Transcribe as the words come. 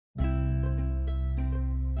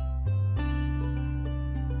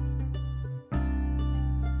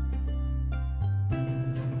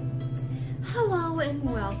and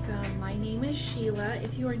welcome. My name is Sheila.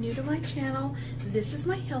 If you are new to my channel, this is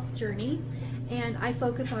my health journey, and I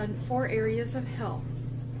focus on 4 areas of health: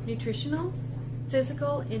 nutritional,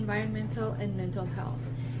 physical, environmental, and mental health.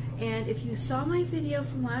 And if you saw my video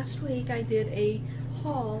from last week, I did a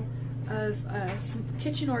haul of some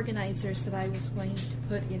kitchen organizers that I was going to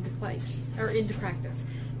put into place, or into practice.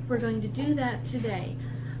 We're going to do that today.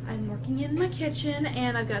 I'm working in my kitchen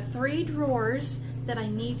and I've got 3 drawers that I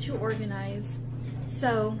need to organize.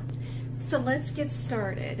 So let's get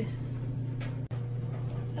started.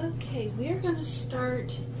 Okay, we're going to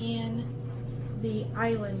start in the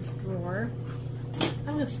island drawer.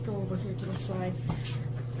 I'm going to go over here to the side.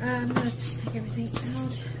 I'm going to just take everything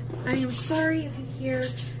out. I am sorry if you hear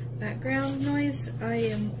background noise. I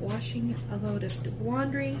am washing a load of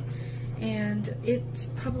laundry and it's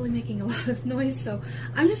probably making a lot of noise, so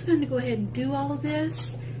I'm just going to go ahead and do all of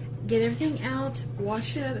this, get everything out,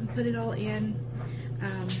 wash it up, and put it all in,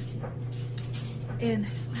 and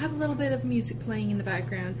have a little bit of music playing in the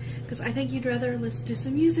background, because I think you'd rather listen to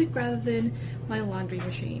some music rather than my laundry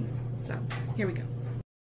machine. So, here we go.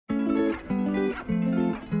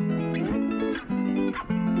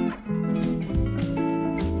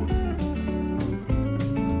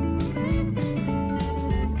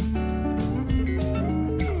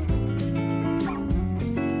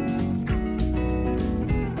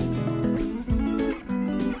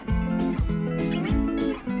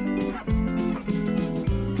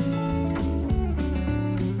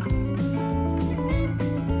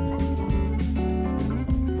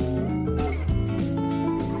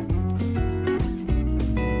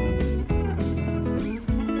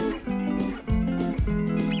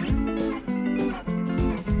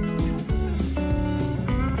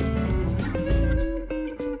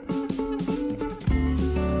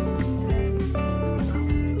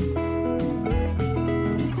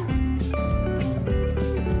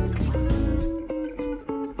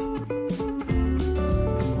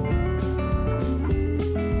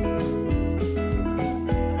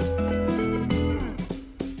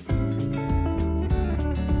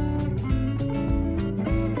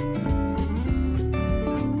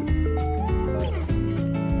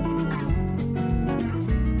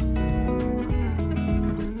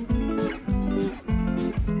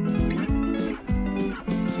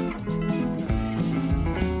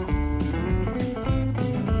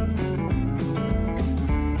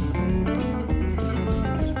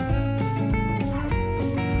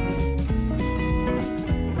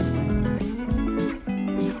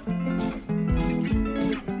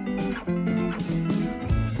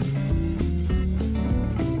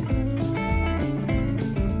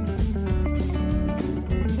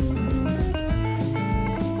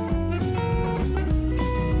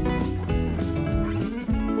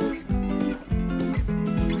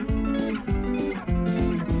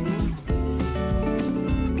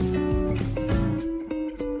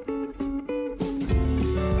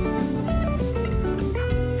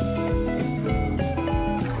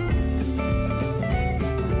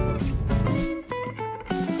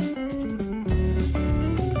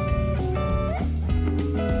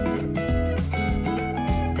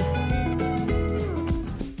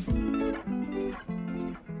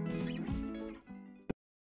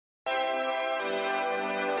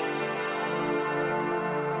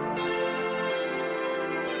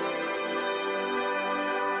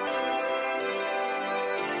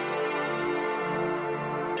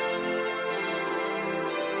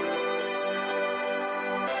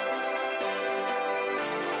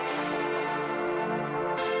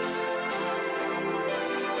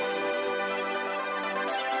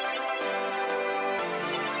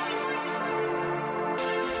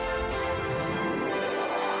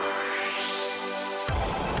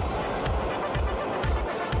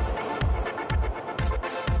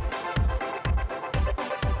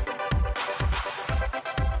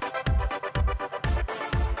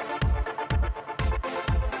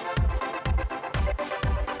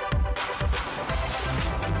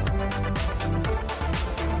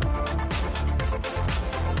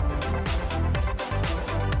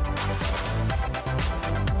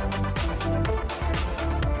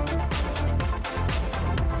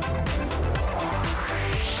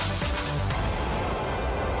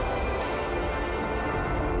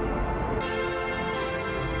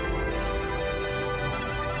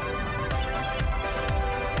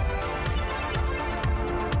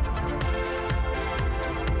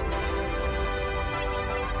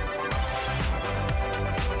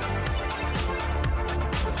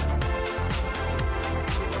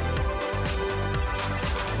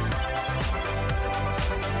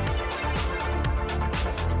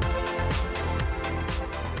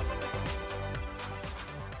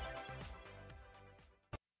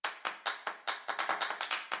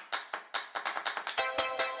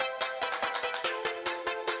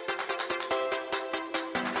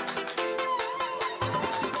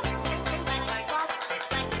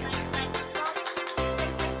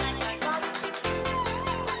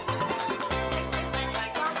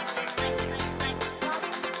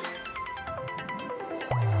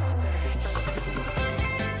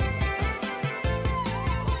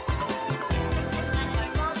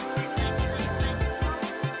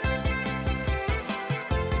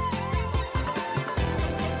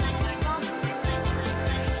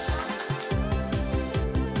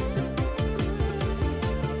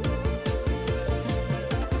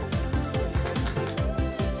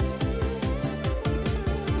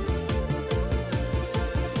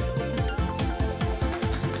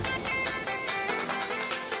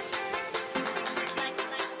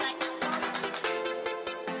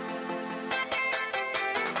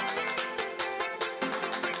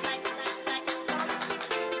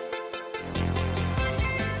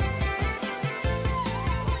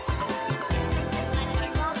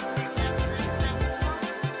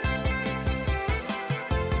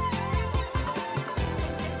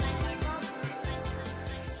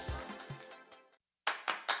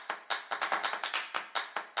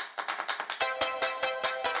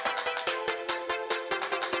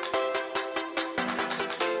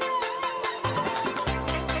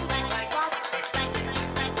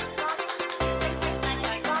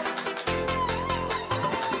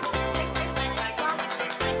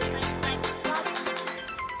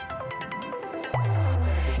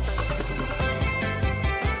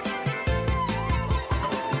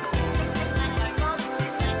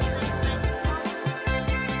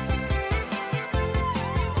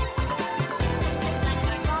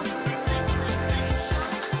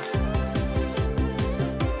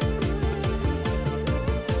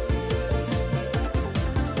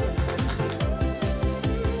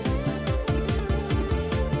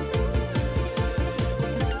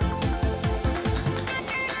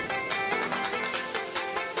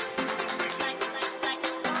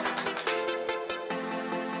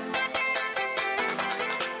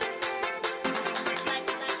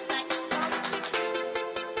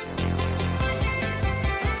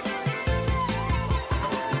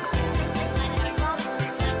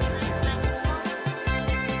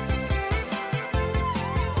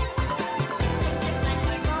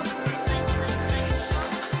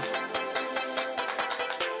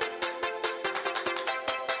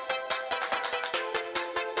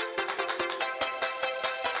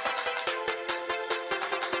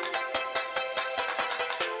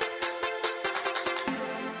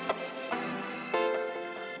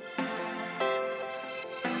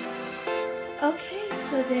 Okay,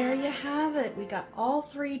 so there you have it. We got all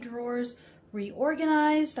 3 drawers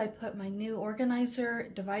reorganized. I put my new organizer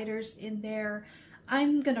dividers in there.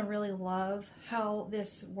 I'm gonna really love how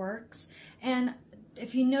this works. And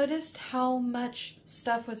if you noticed how much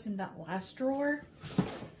stuff was in that last drawer,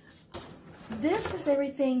 this is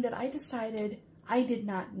everything that I decided I did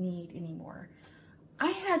not need anymore.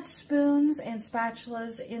 I had spoons and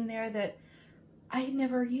spatulas in there that I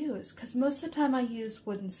never use, because most of the time I use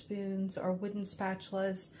wooden spoons or wooden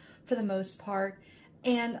spatulas for the most part.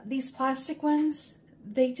 And these plastic ones,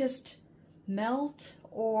 they just melt,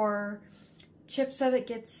 or chips of it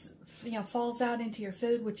gets, falls out into your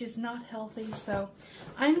food, which is not healthy. So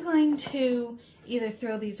I'm going to either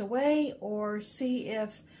throw these away or see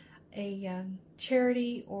if a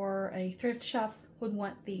charity or a thrift shop would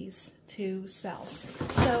want these to sell.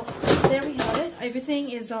 So there we have it. Everything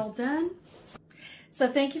is all done. So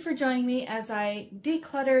thank you for joining me as I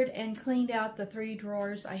decluttered and cleaned out the 3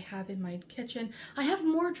 drawers I have in my kitchen. I have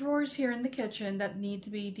more drawers here in the kitchen that need to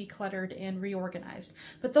be decluttered and reorganized,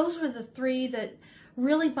 but those were the 3 that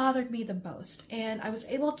really bothered me the most. And I was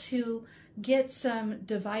able to get some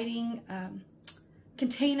dividing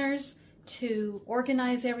containers to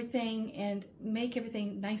organize everything and make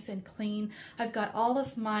everything nice and clean. I've got all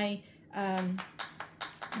of my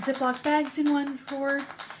Ziploc bags in one drawer,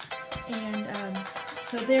 and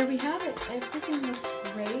so there we have it. Everything looks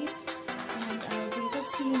great, and we will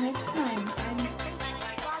see you next time.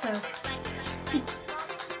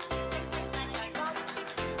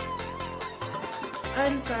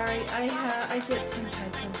 I'm sorry, I get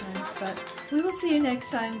tongue-tied sometimes, but we will see you next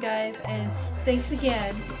time, guys, and thanks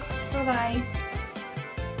again. Bye-bye.